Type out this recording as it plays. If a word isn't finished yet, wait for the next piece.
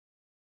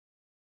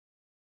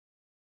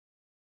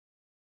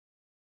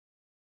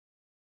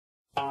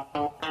From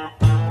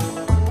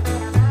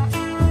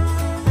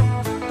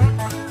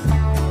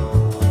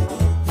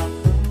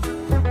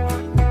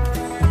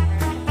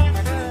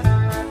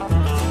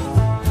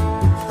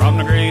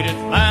the great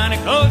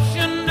Atlantic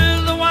Ocean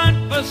to the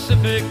white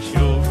Pacific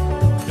shore,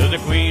 to the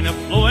queen of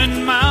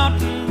flowing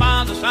mountain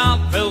by the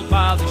south belt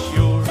by the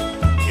shore.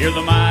 Hear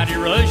the mighty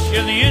rush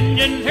of the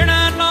engine, hear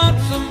that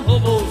lonesome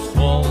hobo's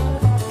fall.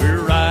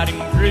 We're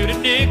riding through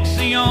to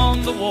Dixie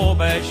on the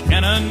Wabash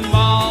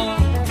Cannonball.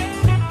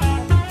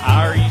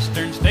 Our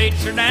eastern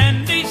states are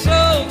dandy,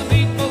 so the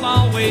people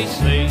always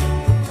say.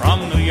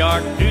 From New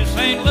York to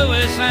St.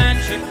 Louis and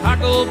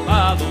Chicago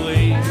by the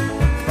way.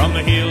 From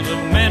the hills of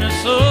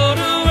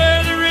Minnesota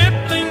where the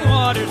rippling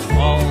waters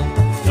fall,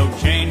 no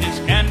changes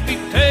can be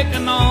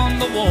taken on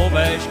the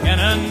Wabash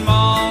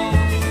Cannonball.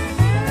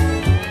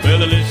 Well,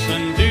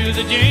 listen to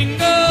the jingle,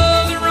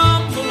 the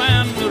rumble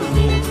and the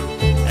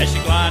roar, as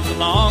she glides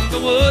along the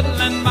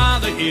woodland by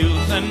the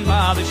hills and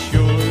by the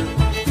shore.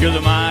 Hear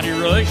the mighty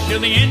rush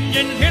of the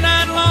engine, hear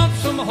that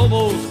lonesome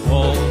hobo's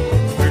call.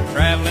 We're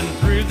traveling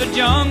through the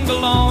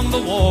jungle on the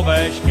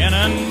Wabash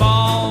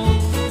Cannonball.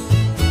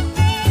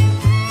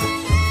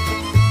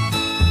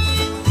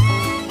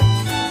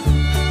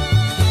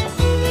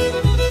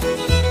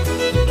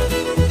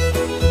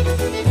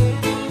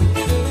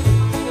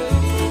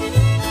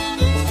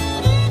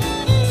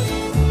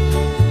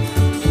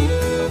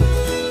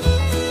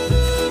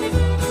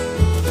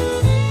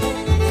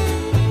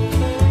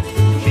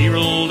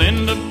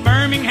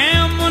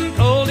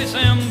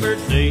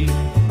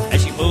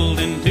 As she pulled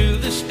into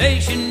the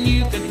station,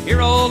 you could hear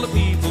all the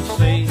people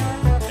say,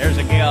 there's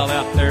a gal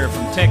out there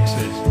from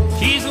Texas.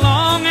 She's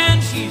long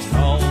and she's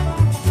tall.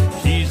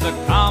 She's the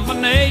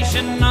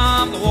combination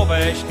of the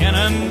Wabash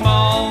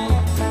Cannonball.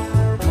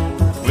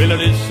 We'll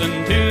listen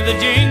to the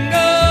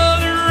jingle,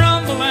 the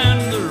rumble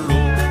and the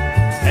roar,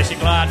 as she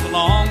glides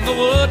along the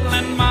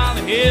woodland by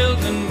the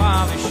hills and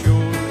by the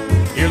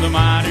shore. Hear the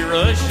mighty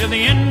rush of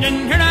the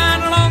engine, hear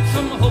that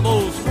lonesome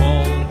hobo's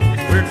call.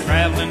 We're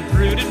traveling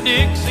through to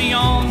Dixie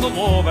on the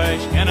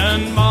Wabash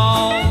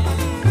Cannonball.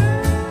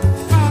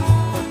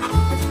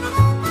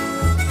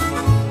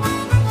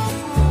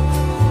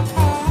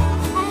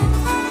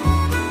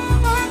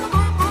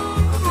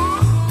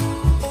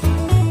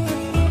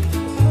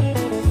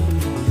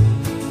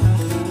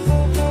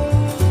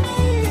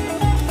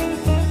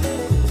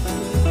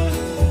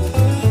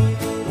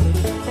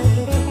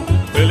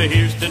 Well,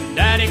 here's to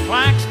Daddy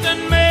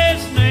Claxton, may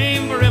his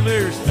name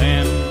forever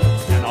stand,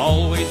 and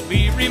always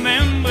be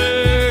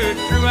remembered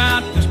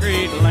throughout this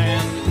great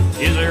land.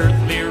 His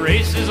earthly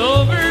race is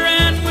over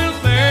and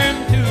we'll bear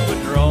him to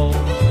a draw,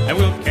 and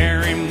we'll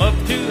carry him up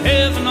to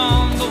heaven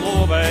on the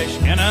Wabash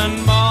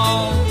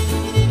Cannonball.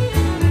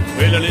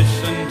 We'll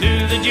listen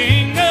to the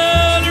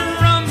jingle, the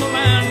rumble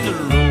and the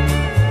roar,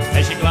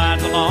 as she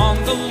glides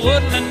along the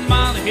woodland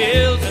by the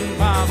hills and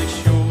by the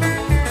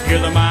shore. Hear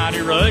the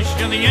mighty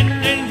rush of the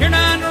engine, hear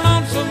that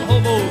lonesome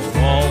hobo's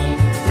call.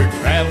 We're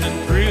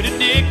traveling through to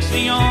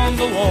Dixie on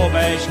the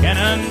Wabash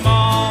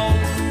Cannonball.